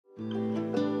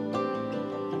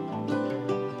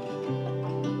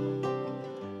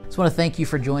want to thank you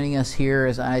for joining us here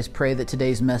as I pray that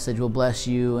today's message will bless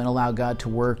you and allow God to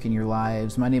work in your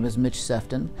lives. My name is Mitch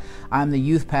Sefton. I'm the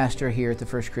youth pastor here at the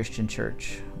First Christian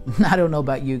Church. I don't know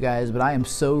about you guys, but I am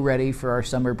so ready for our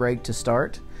summer break to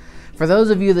start. For those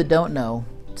of you that don't know,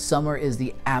 summer is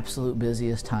the absolute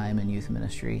busiest time in youth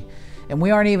ministry, and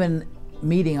we aren't even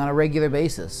meeting on a regular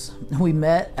basis. We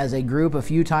met as a group a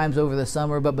few times over the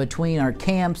summer, but between our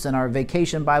camps and our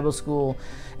vacation Bible school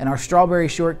and our strawberry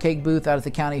shortcake booth out at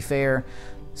the county fair,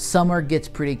 summer gets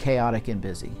pretty chaotic and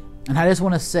busy. And I just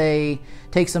want to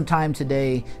take some time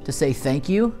today to say thank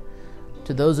you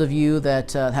to those of you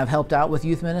that have helped out with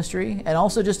youth ministry, and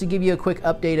also just to give you a quick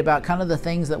update about kind of the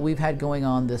things that we've had going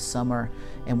on this summer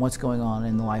and what's going on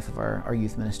in the life of our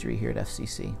youth ministry here at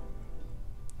FCC.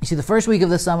 You see, the first week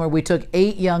of the summer, we took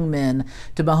 8 young men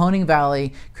to Mahoning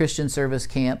Valley Christian Service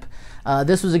Camp.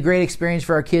 This was a great experience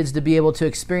for our kids to be able to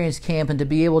experience camp and to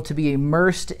be able to be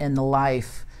immersed in the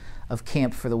life of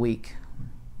camp for the week.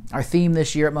 Our theme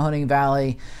this year at Mahoning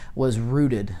Valley was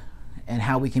rooted, and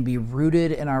how we can be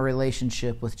rooted in our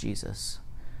relationship with Jesus.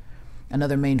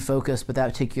 Another main focus, but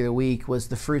that particular week, was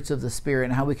the fruits of the Spirit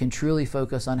and how we can truly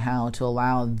focus on how to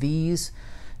allow these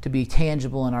to be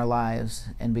tangible in our lives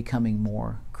and becoming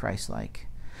more Christ-like.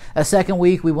 A second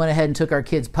week, we went ahead and took our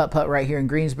kids putt-putt right here in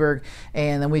Greensburg,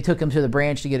 and then we took them to the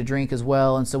branch to get a drink as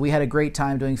well. And so we had a great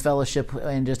time doing fellowship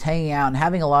and just hanging out and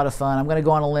having a lot of fun. I'm going to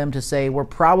go on a limb to say we're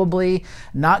probably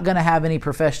not going to have any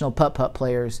professional putt-putt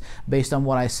players based on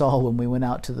what I saw when we went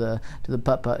out to the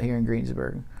putt-putt here in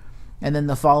Greensburg. And then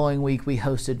the following week, we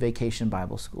hosted Vacation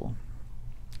Bible School.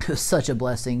 It was such a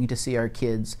blessing to see our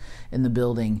kids in the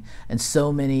building and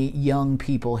so many young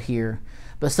people here.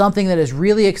 But something that is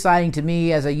really exciting to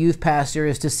me as a youth pastor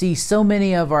is to see so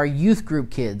many of our youth group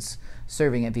kids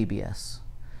serving at VBS.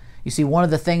 You see, one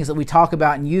of the things that we talk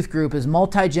about in youth group is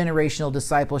multi-generational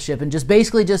discipleship, and just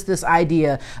this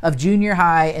idea of junior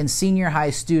high and senior high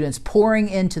students pouring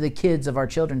into the kids of our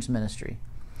children's ministry.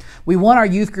 We want our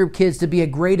youth group kids to be a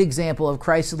great example of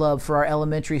Christ's love for our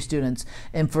elementary students,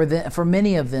 and for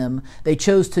many of them, they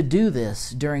chose to do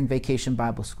this during Vacation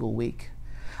Bible School week.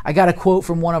 I got a quote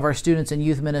from one of our students in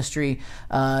youth ministry,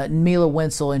 Mila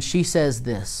Wenzel, and she says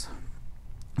this: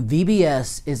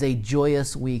 VBS is a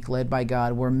joyous week led by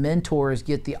God where mentors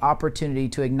get the opportunity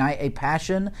to ignite a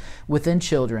passion within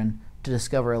children to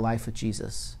discover a life with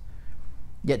Jesus.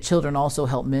 Yet children also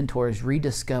help mentors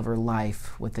rediscover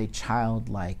life with a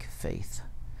childlike faith.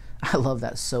 I love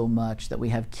that so much, that we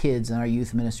have kids in our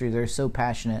youth ministry that are so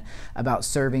passionate about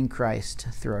serving Christ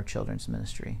through our children's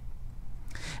ministry.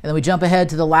 And then we jump ahead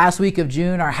to the last week of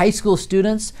June. Our high school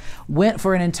students went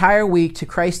for an entire week to a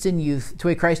Christ in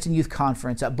Youth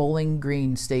conference at Bowling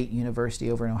Green State University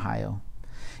over in Ohio.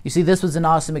 You see, this was an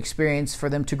awesome experience for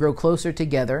them to grow closer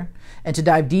together and to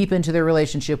dive deep into their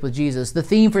relationship with Jesus. The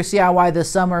theme for CIY this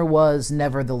summer was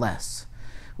nevertheless,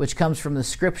 which comes from the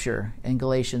scripture in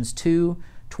Galatians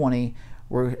 2:20,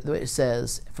 where it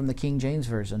says, from the King James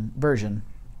Version,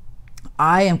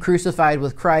 I am crucified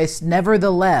with Christ,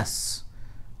 nevertheless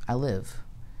I live.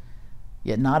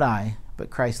 Yet not I,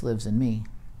 but Christ lives in me.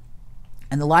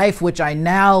 And the life which I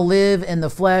now live in the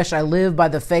flesh, I live by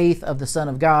the faith of the Son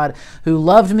of God, who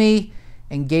loved me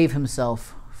and gave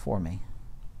himself for me.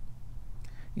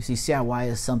 You see, CIY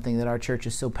is something that our church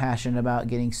is so passionate about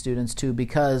getting students to,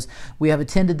 because we have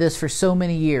attended this for so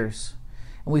many years.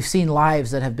 And we've seen lives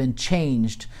that have been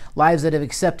changed, lives that have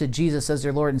accepted Jesus as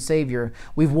their Lord and Savior.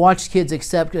 We've watched kids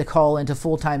accept a call into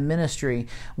full-time ministry.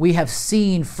 We have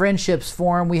seen friendships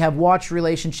form. We have watched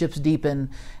relationships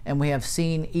deepen. And we have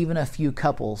seen even a few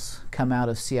couples come out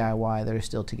of CIY that are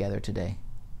still together today.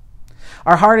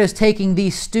 Our heart is taking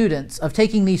these students to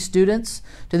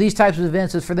these types of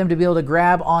events is for them to be able to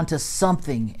grab onto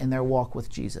something in their walk with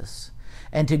Jesus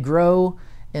and to grow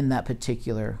in that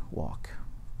particular walk.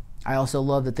 I also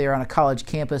love that they're on a college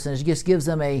campus, and it just gives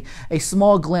them a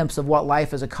small glimpse of what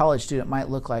life as a college student might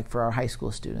look like for our high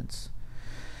school students.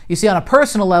 You see, on a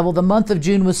personal level, the month of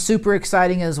June was super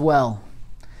exciting as well.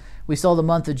 We saw the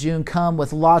month of June come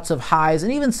with lots of highs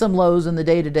and even some lows in the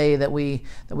day-to-day that we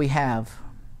have.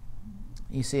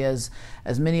 You see, as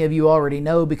many of you already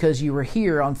know because you were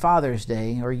here on Father's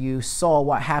Day, or you saw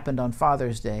what happened on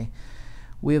Father's Day,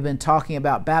 we have been talking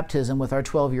about baptism with our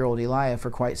 12-year-old Elijah for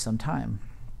quite some time.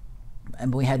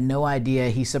 And we had no idea.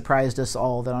 He surprised us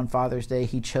all that on Father's Day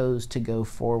he chose to go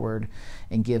forward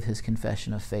and give his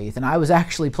confession of faith. And I was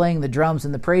actually playing the drums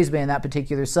in the praise band that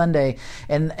particular Sunday.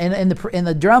 And in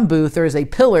the drum booth, there's a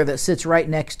pillar that sits right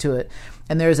next to it.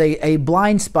 And there's a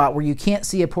blind spot where you can't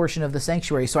see a portion of the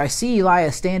sanctuary. So I see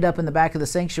Elias stand up in the back of the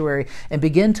sanctuary and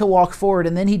begin to walk forward,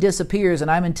 and then he disappears.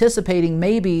 And I'm anticipating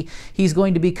maybe he's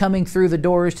going to be coming through the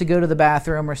doors to go to the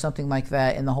bathroom or something like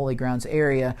that in the Holy Grounds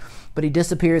area. But he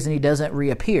disappears and he doesn't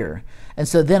reappear. And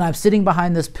so then I'm sitting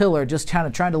behind this pillar just kind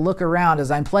of trying to look around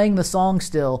as I'm playing the song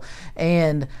still.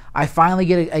 And I finally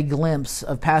get a glimpse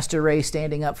of Pastor Ray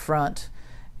standing up front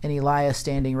and Elias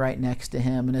standing right next to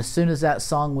him. And as soon as that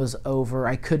song was over,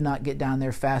 I could not get down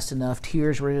there fast enough.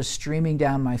 Tears were just streaming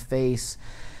down my face.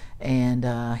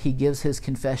 And he gives his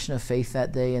confession of faith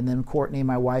that day. And then Courtney,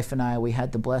 my wife, and I, we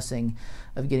had the blessing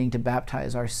of getting to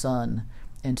baptize our son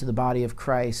into the body of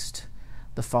Christ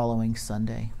the following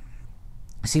Sunday.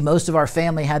 See, most of our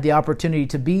family had the opportunity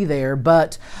to be there,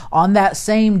 but on that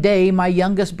same day, my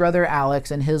youngest brother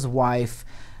Alex and his wife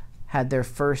had their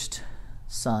first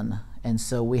son. And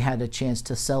so we had a chance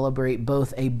to celebrate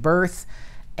both a birth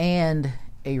and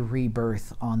a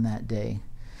rebirth on that day.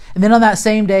 And then on that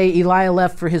same day, Elijah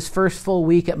left for his first full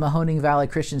week at Mahoning Valley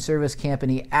Christian Service Camp,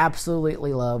 and he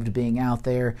absolutely loved being out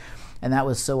there. And that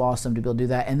was so awesome to be able to do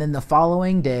that. And then the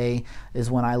following day is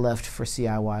when I left for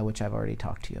CIY, which I've already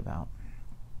talked to you about.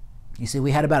 You see,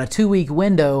 we had about a 2-week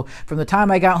window from the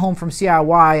time I got home from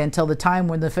CIY until the time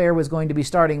when the fair was going to be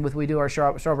starting with we do our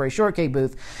strawberry shortcake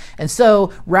booth. And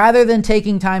so rather than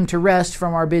taking time to rest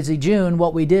from our busy June,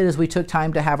 what we did is we took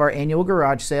time to have our annual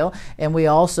garage sale, and we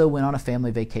also went on a family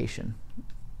vacation.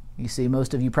 You see,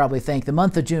 most of you probably think the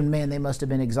month of June, man, they must have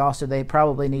been exhausted. They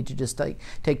probably need to just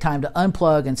take time to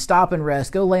unplug and stop and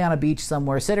rest, go lay on a beach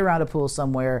somewhere, sit around a pool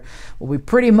somewhere. Well, we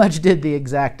pretty much did the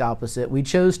exact opposite. We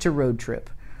chose to road trip.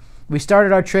 We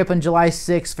started our trip on July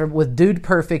 6th with Dude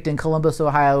Perfect in Columbus,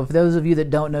 Ohio. For those of you that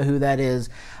don't know who that is,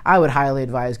 I would highly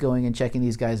advise going and checking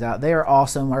these guys out. They are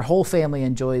awesome. Our whole family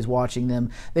enjoys watching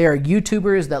them. They are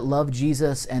YouTubers that love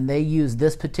Jesus, and they use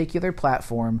this particular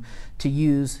platform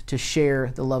to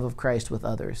share the love of Christ with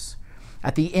others.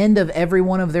 At the end of every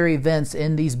one of their events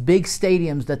in these big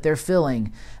stadiums that they're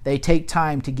filling, they take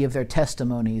time to give their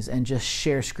testimonies and just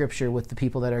share scripture with the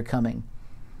people that are coming.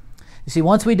 You see,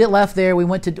 once we left there, we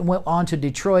went on to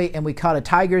Detroit, and we caught a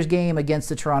Tigers game against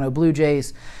the Toronto Blue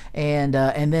Jays. And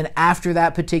then after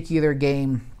that particular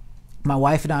game, my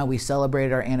wife and I, we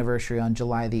celebrated our anniversary on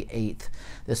July the 8th.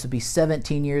 This would be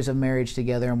 17 years of marriage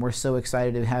together, and we're so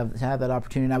excited to have that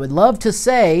opportunity. And I would love to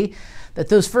say that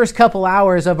those first couple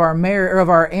hours of our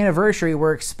anniversary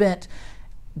were spent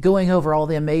going over all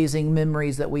the amazing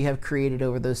memories that we have created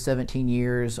over those 17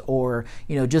 years, or,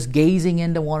 just gazing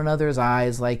into one another's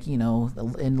eyes like,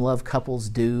 in love couples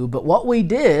do. But what we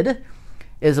did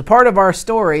is a part of our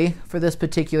story for this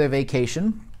particular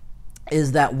vacation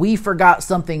is that we forgot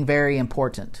something very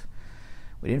important.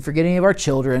 We didn't forget any of our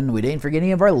children. We didn't forget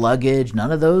any of our luggage,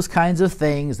 none of those kinds of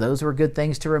things. Those were good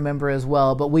things to remember as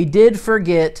well. But we did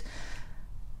forget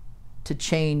to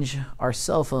change our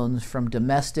cell phones from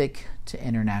domestic to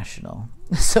international.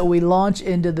 So we launch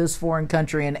into this foreign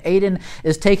country, and Aiden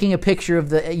is taking a picture of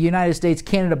the United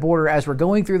States-Canada border as we're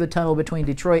going through the tunnel between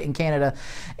Detroit and Canada.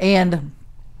 And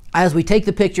as we take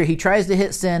the picture, he tries to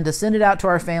hit send to send it out to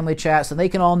our family chat so they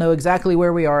can all know exactly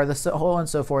where we are, so on and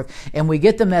so forth. And we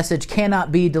get the message,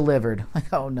 cannot be delivered.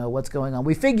 Like, oh no, what's going on?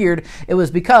 We figured it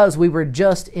was because we were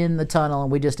just in the tunnel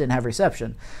and we just didn't have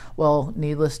reception. Well,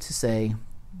 needless to say,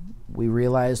 we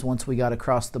realized once we got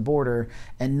across the border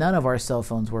and none of our cell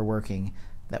phones were working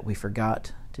that we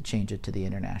forgot to change it to the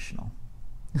international.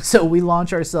 So we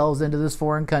launch ourselves into this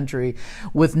foreign country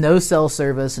with no cell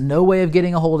service, no way of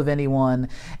getting a hold of anyone,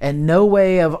 and no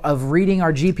way of reading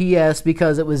our GPS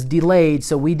because it was delayed.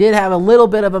 So we did have a little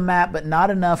bit of a map, but not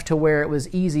enough to where it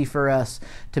was easy for us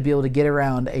to be able to get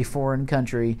around a foreign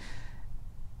country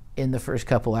in the first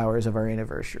couple hours of our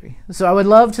anniversary. So I would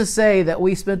love to say that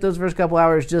we spent those first couple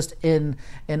hours just in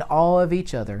awe of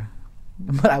each other.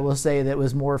 But I will say that it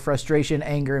was more frustration,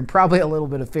 anger, and probably a little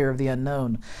bit of fear of the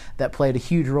unknown that played a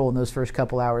huge role in those first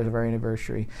couple hours of our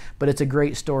anniversary. But it's a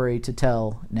great story to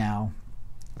tell now.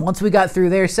 Once we got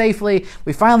through there safely,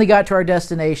 we finally got to our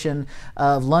destination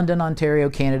of London, Ontario,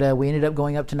 Canada. We ended up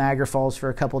going up to Niagara Falls for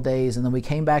a couple days, and then we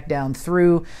came back down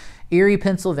through Erie,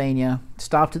 Pennsylvania,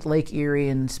 stopped at Lake Erie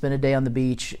and spent a day on the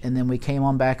beach, and then we came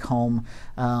on back home,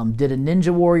 did a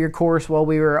Ninja Warrior course while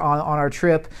we were on our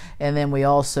trip, and then we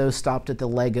also stopped at the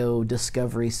Lego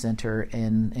Discovery Center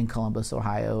in Columbus,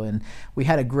 Ohio, and we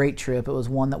had a great trip. It was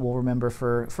one that we'll remember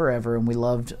for forever, and we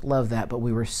loved that, but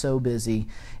we were so busy.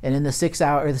 And in the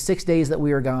 6 days that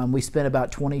we were gone, we spent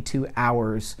about 22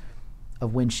 hours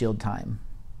of windshield time.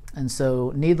 And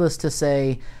so, needless to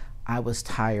say, I was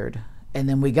tired. And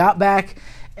then we got back,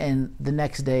 and the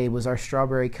next day was our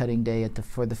strawberry cutting day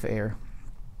for the fair.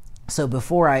 So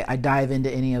before I dive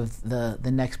into any of the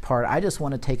next part, I just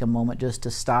want to take a moment just to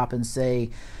stop and say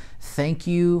thank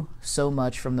you so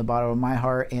much from the bottom of my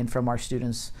heart and from our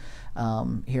students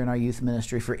here in our youth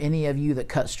ministry, for any of you that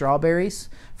cut strawberries,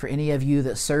 for any of you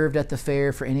that served at the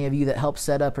fair, for any of you that helped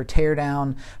set up or tear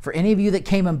down, for any of you that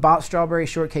came and bought strawberry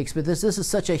shortcakes. But this is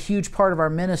such a huge part of our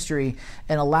ministry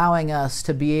and allowing us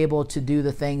to be able to do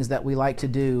the things that we like to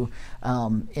do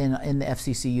in the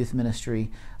FCC youth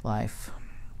ministry life.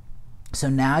 So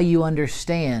now you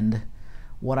understand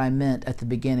what I meant at the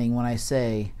beginning when I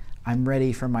say I'm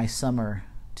ready for my summer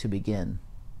to begin.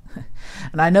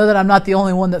 And I know that I'm not the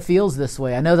only one that feels this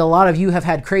way. I know that a lot of you have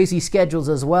had crazy schedules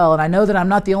as well. And I know that I'm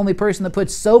not the only person that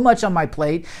puts so much on my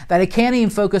plate that I can't even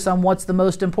focus on what's the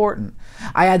most important.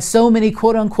 I had so many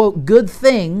quote unquote good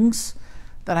things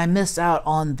that I miss out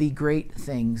on the great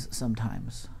things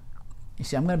sometimes. You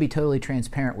see, I'm going to be totally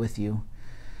transparent with you.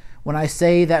 When I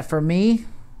say that for me,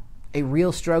 a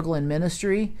real struggle in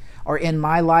ministry or in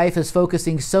my life is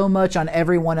focusing so much on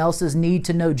everyone else's need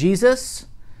to know Jesus,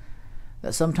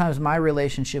 that sometimes my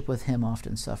relationship with Him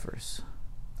often suffers.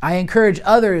 I encourage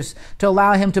others to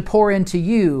allow Him to pour into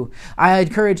you. I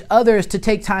encourage others to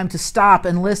take time to stop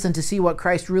and listen to see what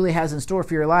Christ really has in store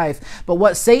for your life. But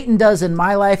what Satan does in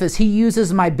my life is he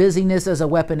uses my busyness as a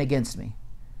weapon against me.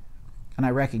 And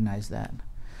I recognize that.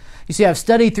 You see, I've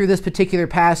studied through this particular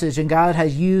passage, and God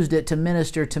has used it to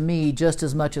minister to me just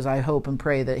as much as I hope and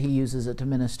pray that He uses it to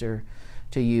minister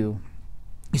to you.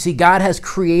 You see, God has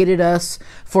created us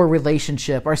for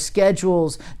relationship. Our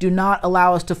schedules do not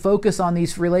allow us to focus on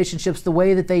these relationships the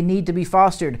way that they need to be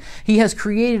fostered. He has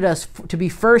created us to be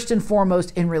first and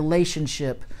foremost in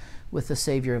relationship with the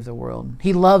Savior of the world.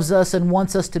 He loves us and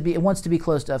wants to be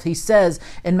close to us. He says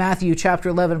in Matthew chapter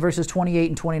 11, verses 28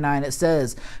 and 29, it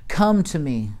says, "Come to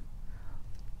me,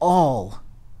 all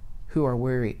who are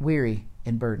weary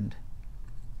and burdened,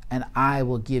 and I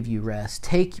will give you rest.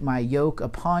 Take my yoke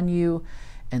upon you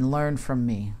and learn from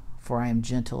me, for I am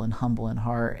gentle and humble in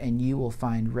heart, and you will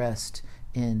find rest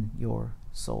in your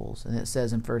souls." And it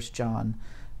says in 1 John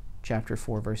chapter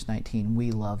 4, verse 19, we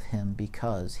love Him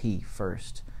because He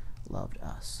first loved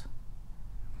us.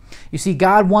 You see,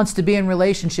 God wants to be in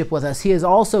relationship with us. He has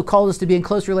also called us to be in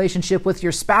close relationship with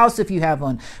your spouse if you have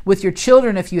one, with your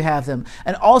children if you have them,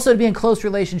 and also to be in close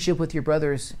relationship with your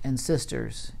brothers and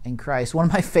sisters in Christ. One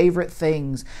of my favorite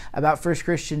things about First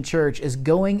Christian Church is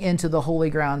going into the Holy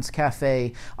Grounds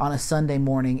Cafe on a Sunday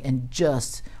morning and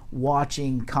just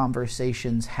watching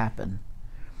conversations happen,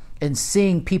 and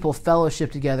seeing people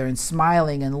fellowship together and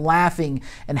smiling and laughing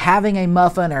and having a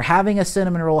muffin or having a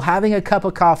cinnamon roll, having a cup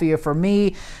of coffee, or for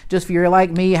me, just if you're like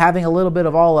me, having a little bit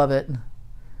of all of it.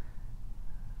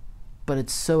 But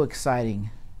it's so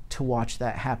exciting to watch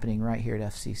that happening right here at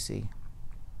FCC.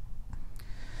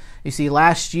 You see,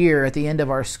 last year at the end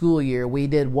of our school year, we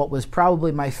did what was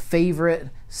probably my favorite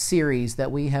series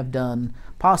that we have done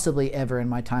possibly ever in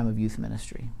my time of youth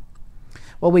ministry.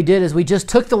 What we did is we just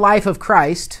took the life of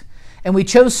Christ and we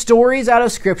chose stories out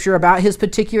of Scripture about His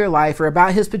particular life or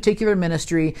about His particular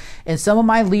ministry. And some of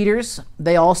my leaders,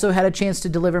 they also had a chance to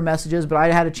deliver messages, but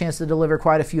I had a chance to deliver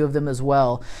quite a few of them as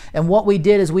well. And what we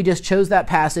did is we just chose that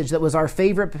passage that was our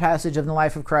favorite passage of the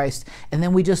life of Christ, and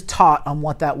then we just taught on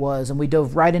what that was. And we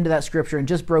dove right into that Scripture and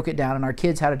just broke it down, and our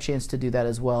kids had a chance to do that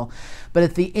as well. But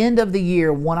at the end of the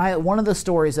year, one of the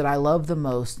stories that I loved the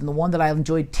most, and the one that I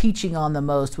enjoyed teaching on the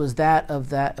most, was that of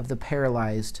the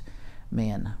paralyzed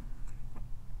man.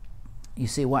 You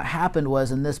see, what happened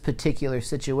was in this particular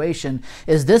situation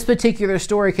is this particular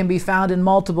story can be found in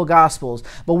multiple Gospels,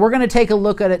 but we're going to take a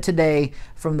look at it today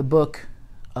from the book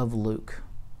of Luke.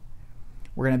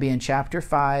 We're going to be in chapter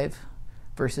 5,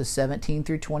 verses 17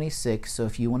 through 26, so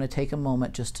if you want to take a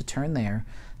moment just to turn there,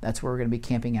 that's where we're going to be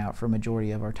camping out for a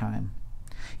majority of our time.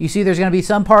 You see, there's going to be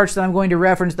some parts that I'm going to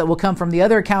reference that will come from the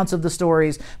other accounts of the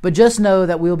stories, but just know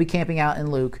that we'll be camping out in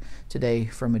Luke today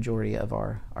for a majority of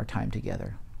our time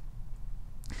together.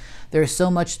 There's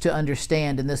so much to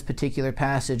understand in this particular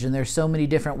passage, and there's so many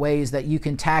different ways that you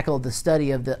can tackle the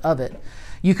study of it.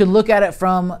 You can look at it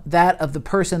from that of the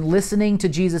person listening to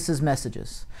Jesus'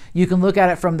 messages. You can look at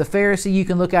it from the Pharisee. You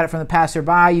can look at it from the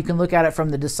passerby. You can look at it from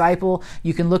the disciple.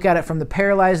 You can look at it from the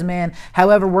paralyzed man.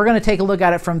 However, we're going to take a look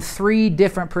at it from 3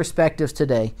 different perspectives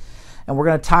today. And we're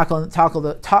going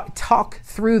to talk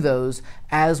through those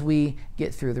as we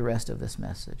get through the rest of this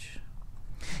message.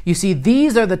 You see,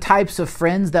 these are the types of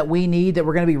friends that we need, that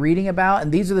we're going to be reading about,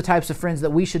 and these are the types of friends that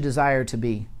we should desire to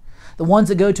be. The ones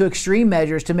that go to extreme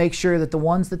measures to make sure that the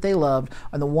ones that they loved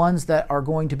are the ones that are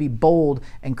going to be bold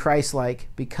and Christ-like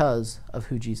because of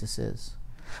who Jesus is.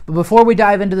 But before we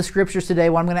dive into the scriptures today,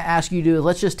 what I'm going to ask you to do is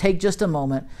let's just take just a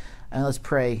moment and let's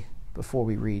pray before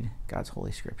we read God's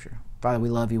Holy Scripture. Father, we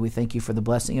love you. We thank you for the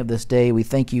blessing of this day. We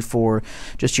thank you for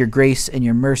just your grace and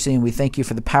your mercy, and we thank you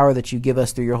for the power that you give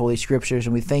us through your Holy Scriptures,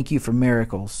 and we thank you for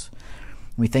miracles.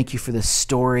 We thank you for the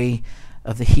story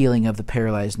of the healing of the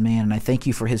paralyzed man, and I thank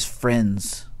you for his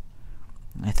friends.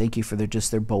 I thank you for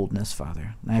their boldness,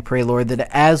 Father. And I pray, Lord, that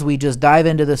as we just dive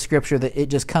into the Scripture, that it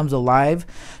just comes alive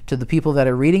to the people that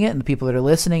are reading it and the people that are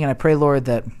listening, and I pray, Lord,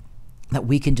 that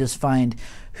we can just find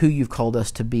who you've called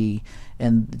us to be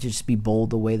and just be bold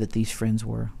the way that these friends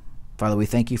were. Father, we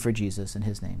thank you for Jesus. In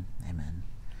his name, amen.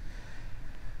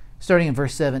 Starting in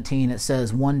verse 17, it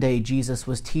says, "One day Jesus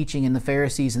was teaching, and the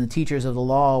Pharisees and the teachers of the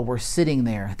law were sitting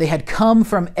there. They had come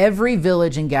from every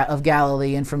village of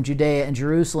Galilee and from Judea and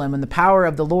Jerusalem, and the power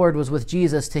of the Lord was with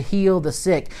Jesus to heal the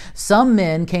sick. Some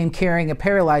men came carrying a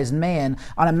paralyzed man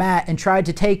on a mat and tried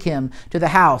to take him to the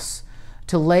house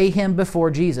to lay him before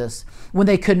Jesus. When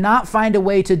they could not find a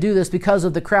way to do this because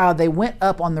of the crowd, they went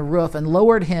up on the roof and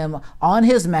lowered him on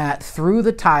his mat through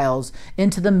the tiles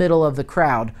into the middle of the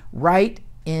crowd, right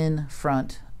in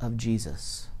front of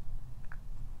Jesus.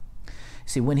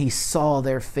 See, when he saw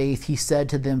their faith, he said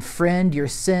to them, 'Friend, your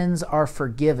sins are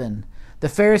forgiven.' The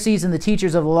Pharisees and the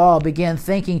teachers of the law began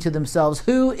thinking to themselves,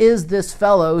 'Who is this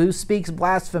fellow who speaks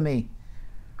blasphemy?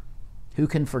 Who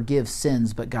can forgive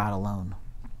sins but God alone?'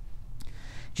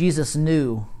 Jesus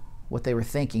knew what they were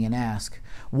thinking and asked,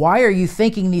 'Why are you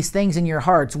thinking these things in your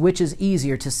hearts? Which is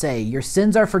easier to say, your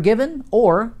sins are forgiven,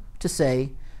 or to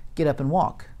say, get up and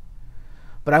walk?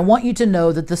 But I want you to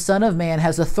know that the Son of Man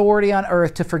has authority on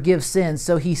earth to forgive sins.'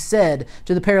 So he said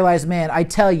to the paralyzed man, 'I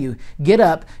tell you, get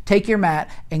up, take your mat,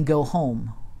 and go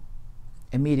home.'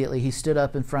 Immediately he stood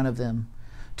up in front of them,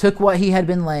 took what he had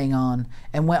been laying on,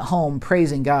 and went home,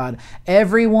 praising God.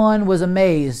 Everyone was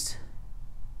amazed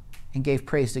and gave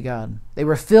praise to God. They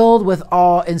were filled with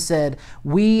awe and said,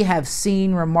 'We have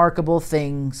seen remarkable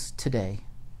things today.'"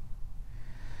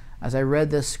 As I read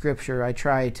this scripture, I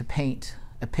tried to paint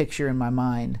a picture in my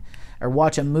mind or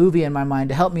watch a movie in my mind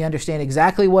to help me understand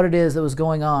exactly what it is that was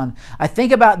going on. I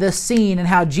think about this scene and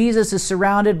how Jesus is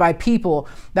surrounded by people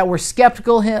that were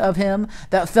skeptical of him,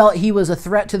 that felt he was a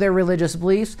threat to their religious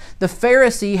beliefs. The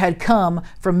Pharisee had come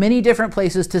from many different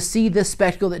places to see this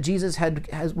spectacle that Jesus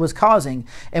was causing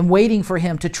and waiting for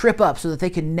him to trip up so that they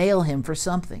could nail him for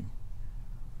something.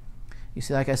 You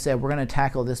see, like I said, we're going to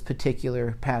tackle this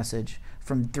particular passage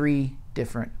from 3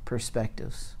 different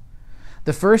perspectives.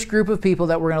 The first group of people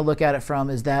that we're going to look at it from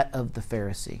is that of the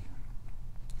Pharisee.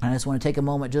 And I just want to take a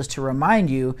moment just to remind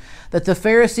you that the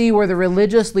Pharisee were the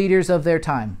religious leaders of their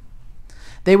time.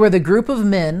 They were the group of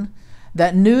men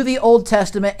that knew the Old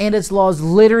Testament and its laws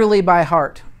literally by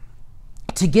heart.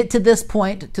 To get to this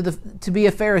point, to be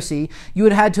a Pharisee, you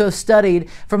would have had to have studied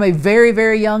from a very,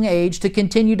 very young age to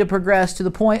continue to progress to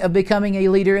the point of becoming a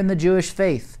leader in the Jewish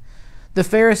faith. The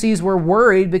Pharisees were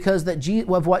worried because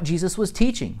of what Jesus was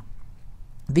teaching.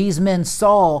 These men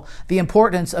saw the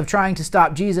importance of trying to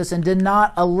stop Jesus and did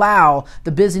not allow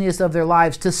the busyness of their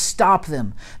lives to stop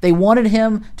them. They wanted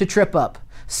him to trip up,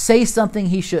 say something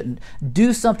he shouldn't,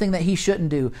 do something that he shouldn't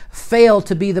do, fail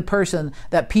to be the person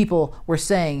that people were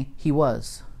saying he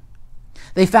was.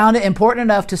 They found it important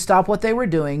enough to stop what they were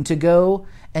doing to go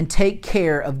and take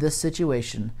care of this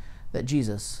situation that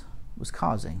Jesus was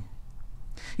causing.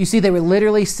 You see, they were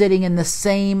literally sitting in the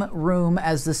same room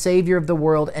as the Savior of the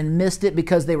world and missed it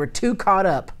because they were too caught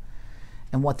up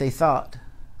in what they thought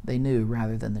they knew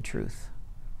rather than the truth.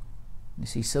 You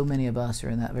see, so many of us are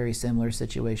in that very similar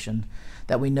situation,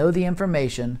 that we know the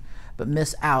information but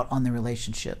miss out on the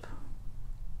relationship.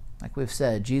 Like we've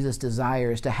said, Jesus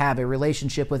desires to have a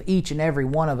relationship with each and every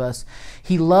one of us.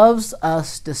 He loves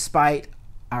us despite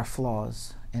our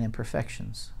flaws and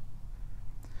imperfections.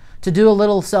 To do a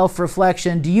little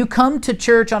self-reflection, do you come to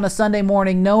church on a Sunday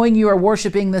morning knowing you are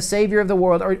worshiping the Savior of the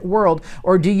world,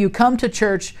 or do you come to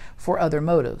church for other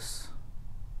motives?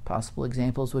 Possible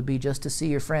examples would be just to see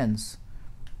your friends.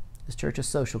 Is church a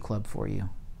social club for you?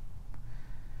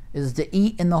 Is it to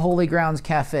eat in the Holy Grounds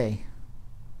Cafe?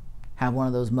 Have one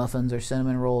of those muffins or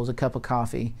cinnamon rolls, a cup of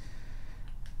coffee,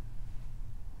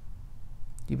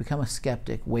 Do you become a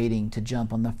skeptic waiting to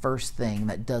jump on the first thing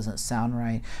that doesn't sound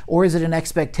right? Or is it an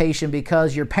expectation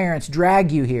because your parents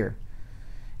drag you here?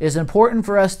 It is important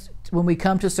for us when we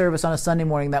come to service on a Sunday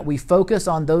morning that we focus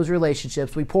on those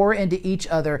relationships, we pour into each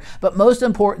other, but most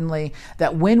importantly,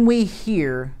 that when we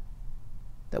hear,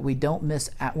 that we don't miss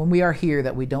out, when we are here,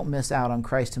 that we don't miss out on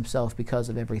Christ himself because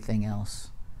of everything else.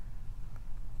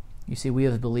 You see, we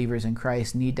as believers in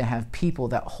Christ need to have people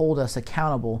that hold us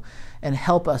accountable and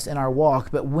help us in our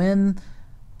walk. But when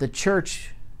the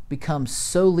church becomes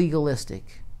so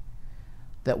legalistic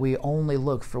that we only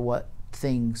look for what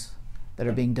things that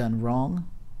are being done wrong,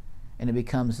 and it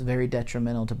becomes very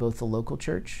detrimental to both the local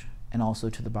church and also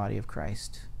to the body of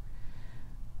Christ.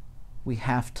 We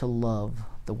have to love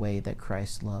the way that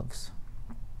Christ loves.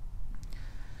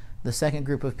 The second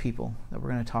group of people that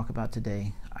we're going to talk about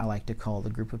today, I like to call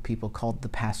the group of people called the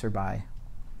passerby.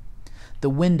 The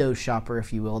window shopper,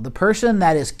 if you will. The person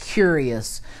that is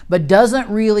curious, but doesn't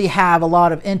really have a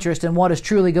lot of interest in what is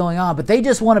truly going on, but they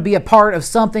just want to be a part of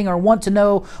something or want to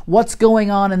know what's going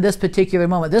on in this particular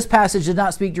moment. This passage did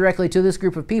not speak directly to this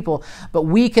group of people, but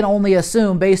we can only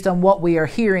assume based on what we are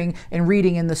hearing and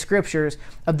reading in the scriptures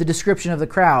of the description of the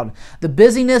crowd. The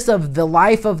busyness of the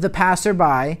life of the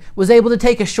passerby was able to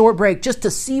take a short break just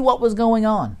to see what was going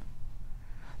on.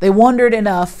 They wondered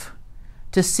enough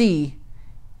to see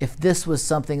if this was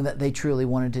something that they truly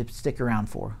wanted to stick around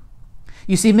for.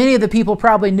 You see, many of the people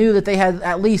probably knew that they had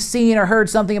at least seen or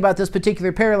heard something about this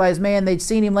particular paralyzed man. They'd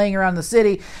seen him laying around the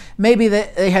city. Maybe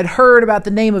they had heard about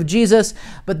the name of Jesus,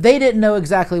 but they didn't know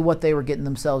exactly what they were getting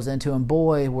themselves into. And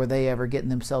boy, were they ever getting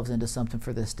themselves into something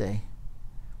for this day.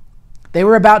 They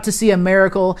were about to see a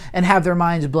miracle and have their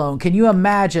minds blown. Can you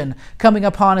imagine coming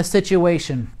upon a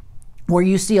situation where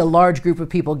you see a large group of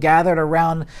people gathered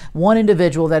around one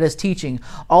individual that is teaching?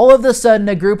 All of a sudden,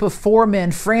 a group of 4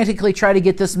 men frantically try to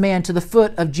get this man to the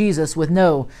foot of Jesus with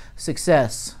no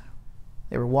success.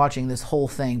 They were watching this whole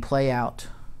thing play out,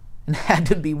 and it had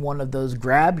to be one of those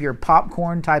grab your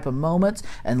popcorn type of moments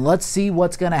and let's see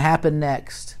what's going to happen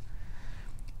next.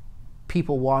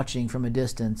 People watching from a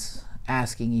distance,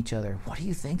 asking each other, what do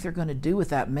you think they're going to do with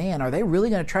that man? Are they really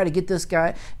going to try to get this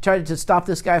guy, try to stop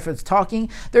this guy from talking?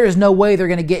 There is no way they're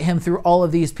going to get him through all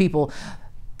of these people.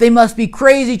 They must be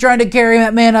crazy trying to carry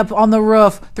that man up on the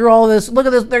roof through all of this. Look at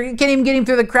this. They can't even get him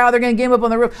through the crowd. They're going to get him up on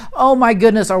the roof. Oh my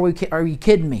goodness. Are you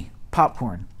kidding me?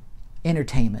 Popcorn,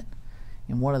 entertainment.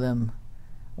 And one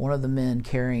of the men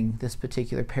carrying this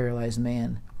particular paralyzed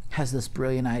man has this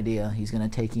brilliant idea. He's going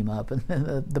to take him up. And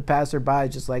then the passerby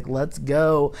is just like, let's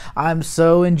go. I'm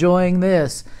so enjoying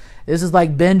this. This is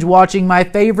like binge watching my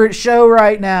favorite show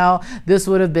right now. This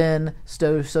would have been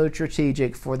so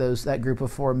strategic for that group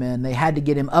of 4 men. They had to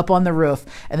get him up on the roof,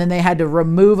 and then they had to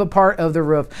remove a part of the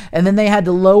roof, and then they had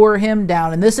to lower him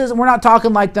down. And we're not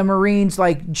talking like the Marines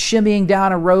like shimmying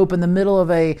down a rope in the middle of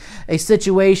a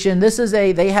situation.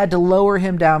 They had to lower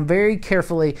him down very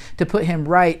carefully to put him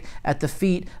right at the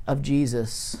feet of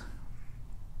Jesus.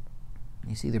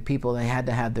 You see, the people, they had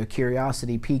to have their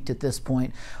curiosity piqued at this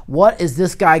point. What is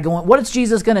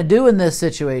Jesus going to do in this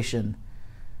situation?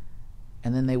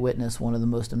 And then they witness one of the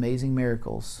most amazing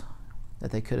miracles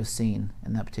that they could have seen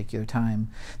in that particular time.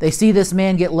 They see this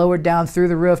man get lowered down through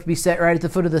the roof to be set right at the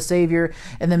foot of the Savior.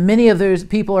 And then many of those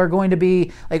people are going to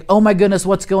be like, oh my goodness,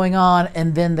 what's going on?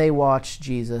 And then they watch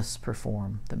Jesus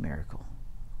perform the miracle.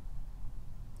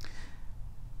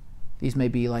 These may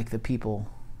be like the people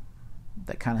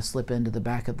that kind of slip into the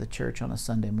back of the church on a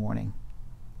Sunday morning,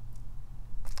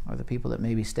 or the people that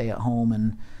maybe stay at home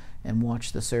and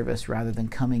watch the service rather than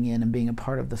coming in and being a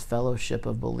part of the fellowship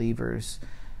of believers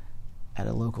at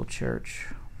a local church.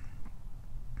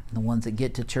 The ones that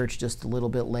get to church just a little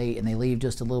bit late and they leave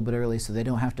just a little bit early so they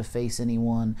don't have to face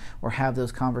anyone or have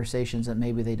those conversations that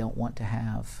maybe they don't want to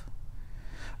have.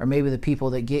 Or maybe the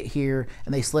people that get here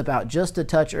and they slip out just a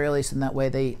touch early, so in that way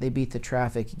they beat the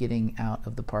traffic getting out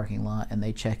of the parking lot and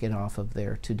they check it off of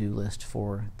their to-do list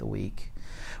for the week.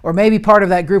 Or maybe part of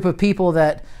that group of people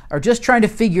that are just trying to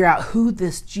figure out who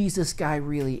this Jesus guy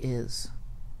really is.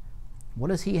 What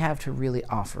does he have to really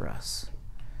offer us?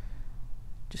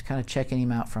 Just kind of checking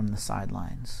him out from the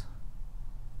sidelines.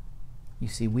 You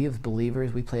see, we as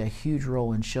believers, we play a huge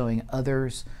role in showing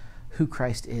others who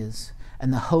Christ is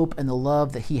and the hope and the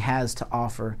love that he has to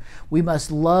offer. We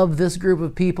must love this group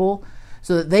of people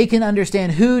so that they can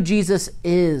understand who Jesus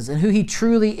is and who he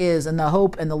truly is and the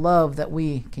hope and the love that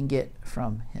we can get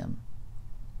from him.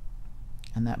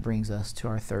 And that brings us to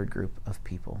our third group of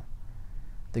people,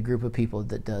 the group of people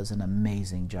that does an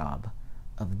amazing job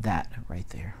of that right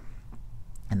there.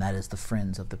 And that is the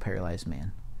friends of the paralyzed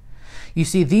man. You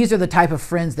see, these are the type of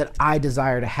friends that I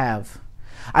desire to have.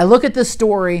 I look at this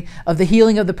story of the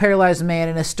healing of the paralyzed man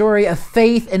and a story of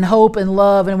faith and hope and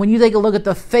love. And when you take a look at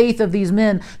the faith of these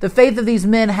men, the faith of these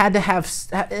men had to have,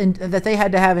 that they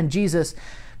had to have in Jesus,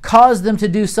 caused them to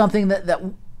do something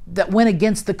that went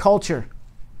against the culture,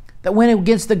 that went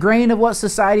against the grain of what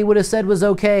society would have said was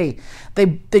okay.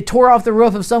 They tore off the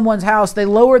roof of someone's house. They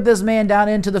lowered this man down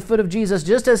into the foot of Jesus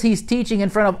just as he's teaching in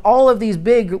front of all of these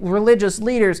big religious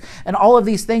leaders and all of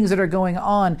these things that are going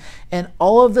on. And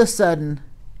all of a sudden,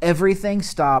 everything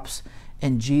stops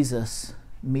and Jesus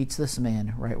meets this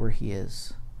man right where he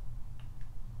is.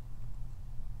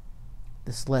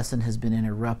 This lesson has been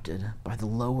interrupted by the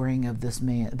lowering of this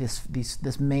man,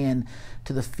 this man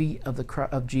to the feet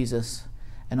of Jesus,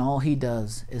 and all he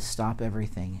does is stop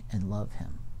everything and love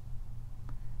him.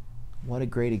 What a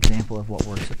great example of what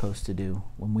we're supposed to do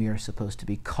when we are supposed to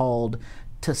be called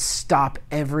to stop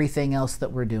everything else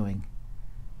that we're doing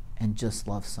and just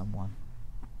love someone.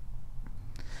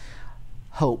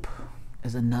 Hope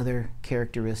is another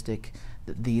characteristic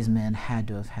that these men had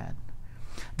to have had.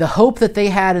 The hope that they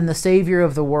had in the Savior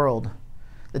of the world,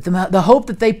 that the hope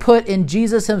that they put in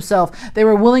Jesus himself. They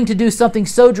were willing to do something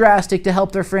so drastic to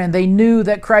help their friend. They knew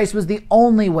that Christ was the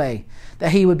only way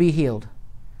that he would be healed,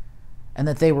 and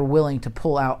that they were willing to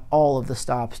pull out all of the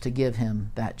stops to give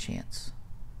him that chance.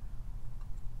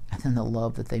 And then the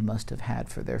love that they must have had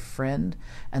for their friend,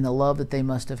 and the love that they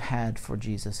must have had for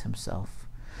Jesus himself.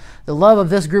 The love of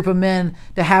this group of men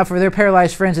to have for their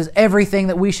paralyzed friends is everything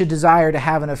that we should desire to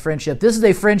have in a friendship. This is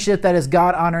a friendship that is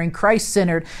God-honoring,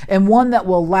 Christ-centered, and one that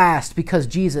will last because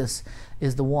Jesus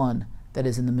is the one that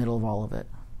is in the middle of all of it.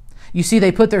 You see,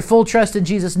 they put their full trust in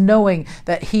Jesus, knowing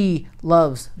that he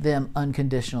loves them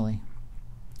unconditionally,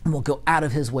 and will go out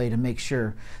of his way to make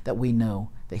sure that we know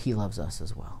that he loves us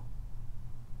as well.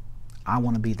 I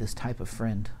want to be this type of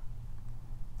friend.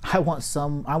 I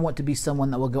want to be someone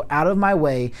that will go out of my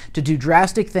way to do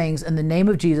drastic things in the name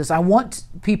of Jesus. I want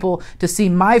people to see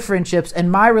my friendships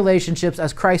and my relationships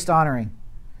as Christ honoring.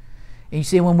 And you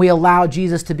see, when we allow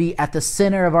Jesus to be at the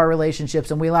center of our relationships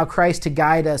and we allow Christ to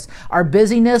guide us, our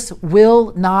busyness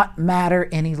will not matter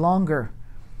any longer.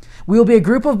 We will be a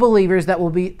group of believers that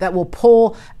will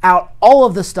pull out all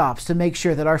of the stops to make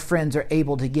sure that our friends are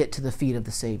able to get to the feet of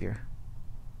the Savior.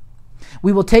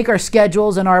 We will take our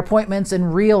schedules and our appointments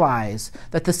and realize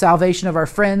that the salvation of our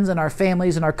friends and our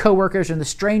families and our coworkers and the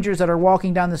strangers that are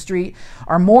walking down the street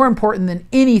are more important than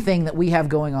anything that we have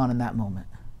going on in that moment.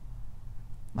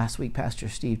 Last week, Pastor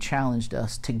Steve challenged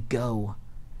us to go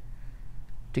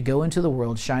into the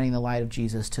world shining the light of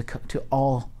Jesus to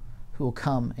all who will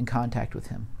come in contact with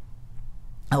him.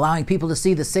 Allowing people to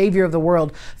see the Savior of the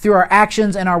world through our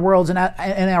actions and our words.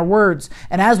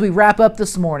 And as we wrap up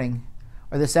this morning,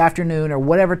 or this afternoon, or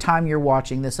whatever time you're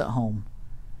watching this at home,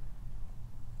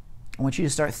 I want you to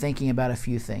start thinking about a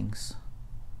few things.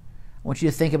 I want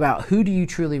you to think about, who do you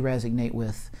truly resonate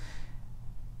with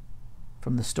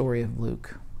from the story of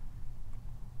Luke?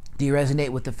 Do you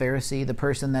resonate with the Pharisee, the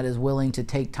person that is willing to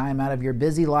take time out of your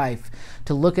busy life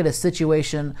to look at a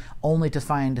situation only to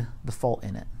find the fault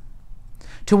in it?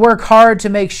 To work hard to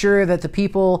make sure that the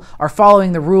people are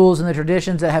following the rules and the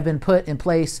traditions that have been put in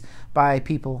place by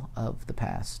people of the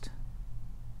past?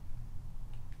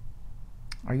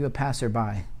 Are you a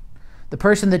passerby? The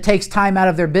person that takes time out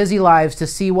of their busy lives to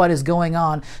see what is going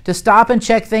on, to stop and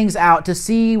check things out, to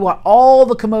see what all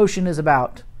the commotion is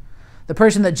about. The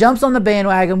person that jumps on the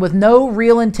bandwagon with no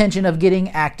real intention of getting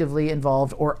actively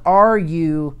involved. Or are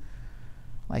you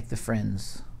like the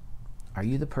friends? Are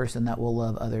you the person that will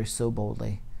love others so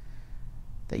boldly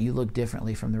that you look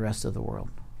differently from the rest of the world?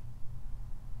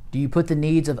 Do you put the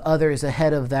needs of others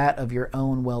ahead of that of your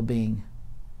own well-being?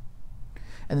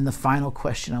 And then the final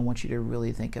question I want you to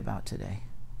really think about today,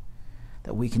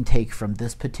 that we can take from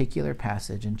this particular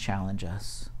passage and challenge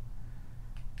us.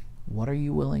 What are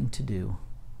you willing to do,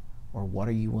 or what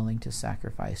are you willing to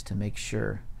sacrifice to make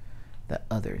sure that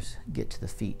others get to the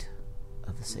feet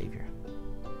of the Savior?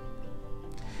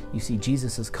 You see,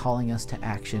 Jesus is calling us to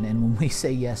action, and when we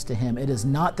say yes to him, it is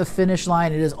not the finish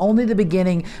line. It is only the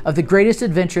beginning of the greatest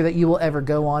adventure that you will ever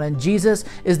go on. And Jesus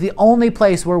is the only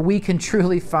place where we can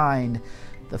truly find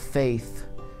the faith,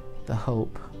 the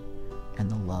hope, and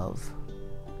the love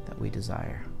that we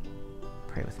desire.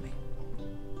 Pray with me.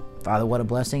 Father, what a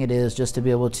blessing it is just to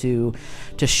be able to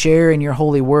share in your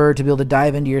holy word, to be able to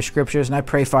dive into your scriptures. And I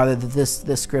pray, Father, that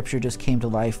this scripture just came to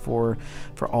life for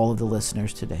all of the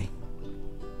listeners today.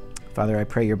 Father, I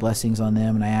pray your blessings on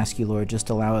them, and I ask you, Lord, just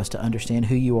allow us to understand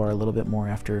who you are a little bit more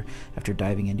after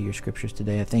diving into your scriptures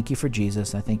today. I thank you for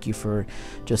Jesus. I thank you for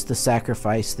just the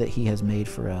sacrifice that he has made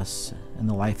for us and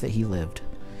the life that he lived.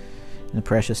 In the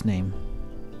precious name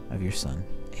of your Son.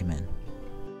 Amen.